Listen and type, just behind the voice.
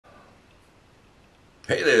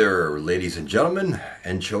Hey there, ladies and gentlemen,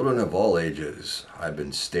 and children of all ages. I've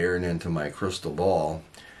been staring into my crystal ball,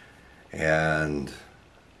 and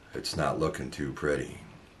it's not looking too pretty.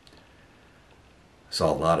 I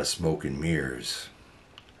saw a lot of smoke and mirrors.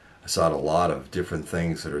 I saw a lot of different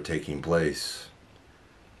things that are taking place,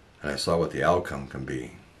 and I saw what the outcome can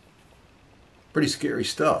be. Pretty scary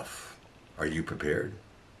stuff. Are you prepared?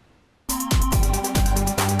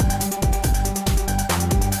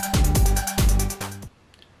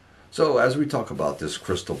 So as we talk about this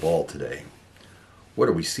crystal ball today, what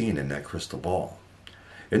are we seeing in that crystal ball?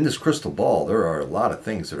 In this crystal ball, there are a lot of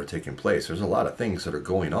things that are taking place. There's a lot of things that are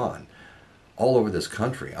going on all over this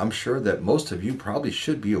country. I'm sure that most of you probably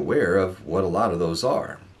should be aware of what a lot of those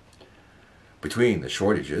are. Between the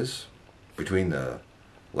shortages, between the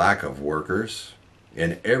lack of workers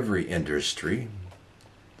in every industry,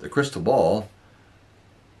 the crystal ball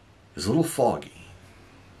is a little foggy.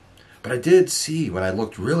 But I did see when I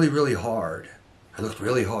looked really hard, and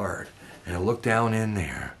I looked down in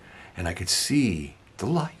there, and I could see the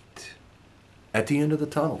light at the end of the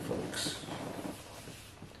tunnel, folks.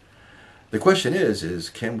 The question is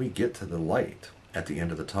can we get to the light at the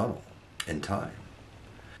end of the tunnel in time?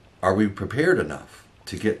 Are we prepared enough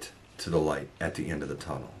to get to the light at the end of the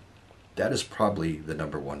tunnel? That is probably the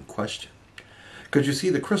number one question. Because you see,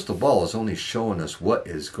 the crystal ball is only showing us what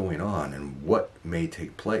is going on and what may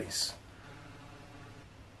take place.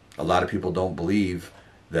 A lot of people don't believe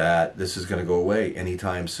that this is going to go away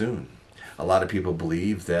anytime soon. A lot of people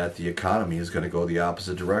believe that the economy is going to go the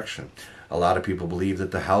opposite direction. A lot of people believe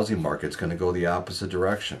that the housing market is going to go the opposite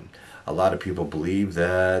direction. A lot of people believe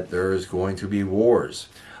that there's going to be wars.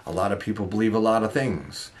 A lot of people believe a lot of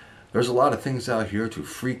things. There's a lot of things out here to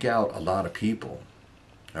freak out a lot of people.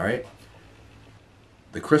 All right?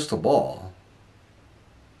 The crystal ball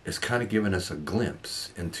is kind of giving us a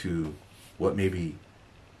glimpse into what maybe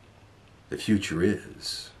the future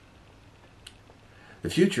is. The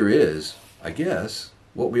future is, I guess,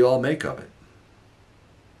 what we all make of it.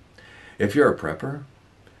 If you're a prepper,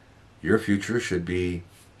 your future should be,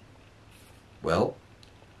 well,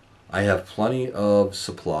 I have plenty of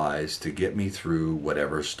supplies to get me through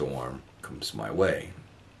whatever storm comes my way.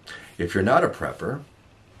 If you're not a prepper,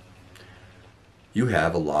 you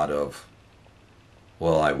have a lot of,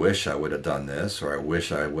 well, I wish I would have done this, or I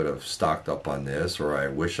wish I would have stocked up on this, or I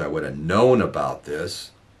wish I would have known about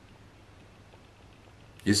this.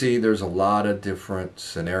 You see, there's a lot of different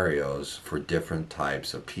scenarios for different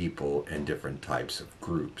types of people and different types of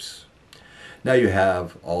groups. Now you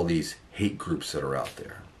have all these hate groups that are out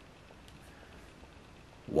there.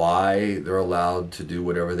 Why they're allowed to do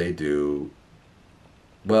whatever they do?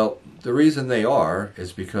 Well, the reason they are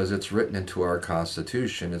is because it's written into our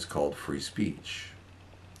Constitution. It's called free speech.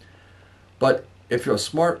 But if you're a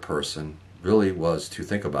smart person, really was to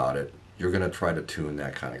think about it, you're going to try to tune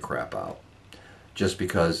that kind of crap out. Just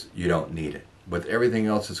because you don't need it. With everything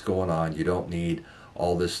else that's going on, you don't need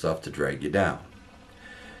all this stuff to drag you down.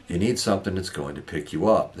 You need something that's going to pick you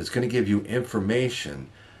up, that's going to give you information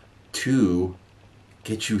to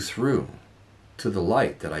get you through to the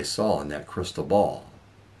light that I saw in that crystal ball.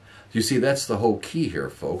 You see, that's the whole key here,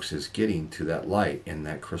 folks, is getting to that light in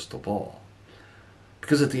that crystal ball.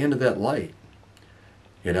 Because at the end of that light,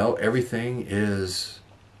 you know, everything is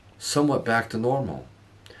somewhat back to normal.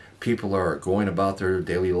 People are going about their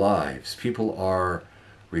daily lives. People are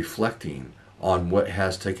reflecting on what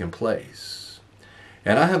has taken place.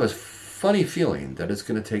 And I have a funny feeling that it's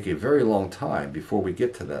going to take a very long time before we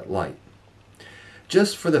get to that light.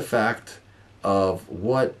 Just for the fact of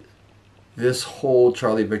what this whole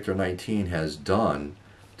Charlie Victor 19 has done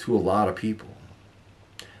to a lot of people.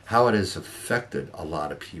 How it has affected a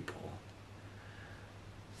lot of people.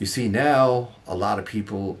 You see, now a lot of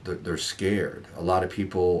people, they're scared. A lot of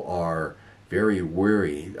people are very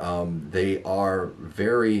worried. They are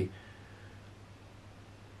very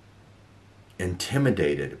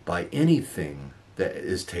intimidated by anything that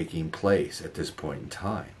is taking place at this point in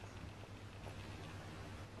time.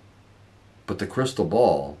 But the crystal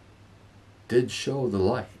ball did show the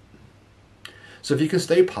light. So if you can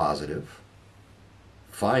stay positive,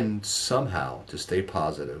 find somehow to stay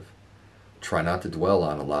positive. Try not to dwell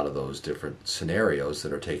on a lot of those different scenarios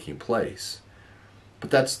that are taking place.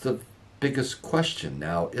 But that's the biggest question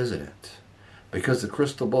now, isn't it? Because the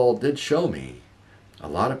crystal ball did show me a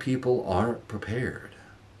lot of people aren't prepared.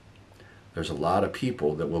 There's a lot of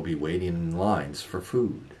people that will be waiting in lines for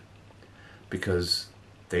food because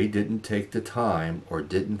they didn't take the time or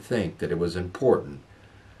didn't think that it was important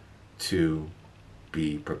to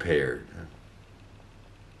be prepared.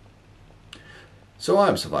 So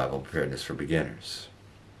I'm Survival Preparedness for Beginners.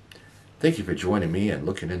 Thank you for joining me and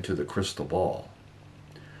looking into the crystal ball.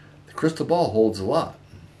 The crystal ball holds a lot.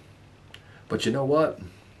 But you know what?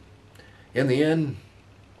 In the end,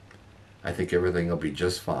 I think everything will be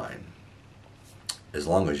just fine. As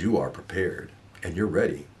long as you are prepared and you're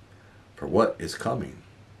ready for what is coming.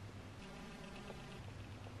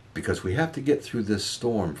 Because we have to get through this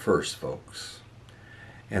storm first, folks.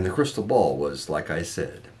 And the crystal ball was, like I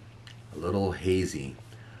said, a little hazy,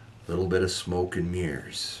 a little bit of smoke and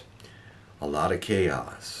mirrors, a lot of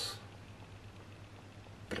chaos.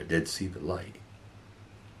 But I did see the light.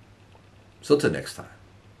 So till next time,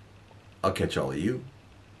 I'll catch all of you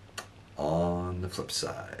on the flip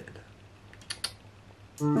side.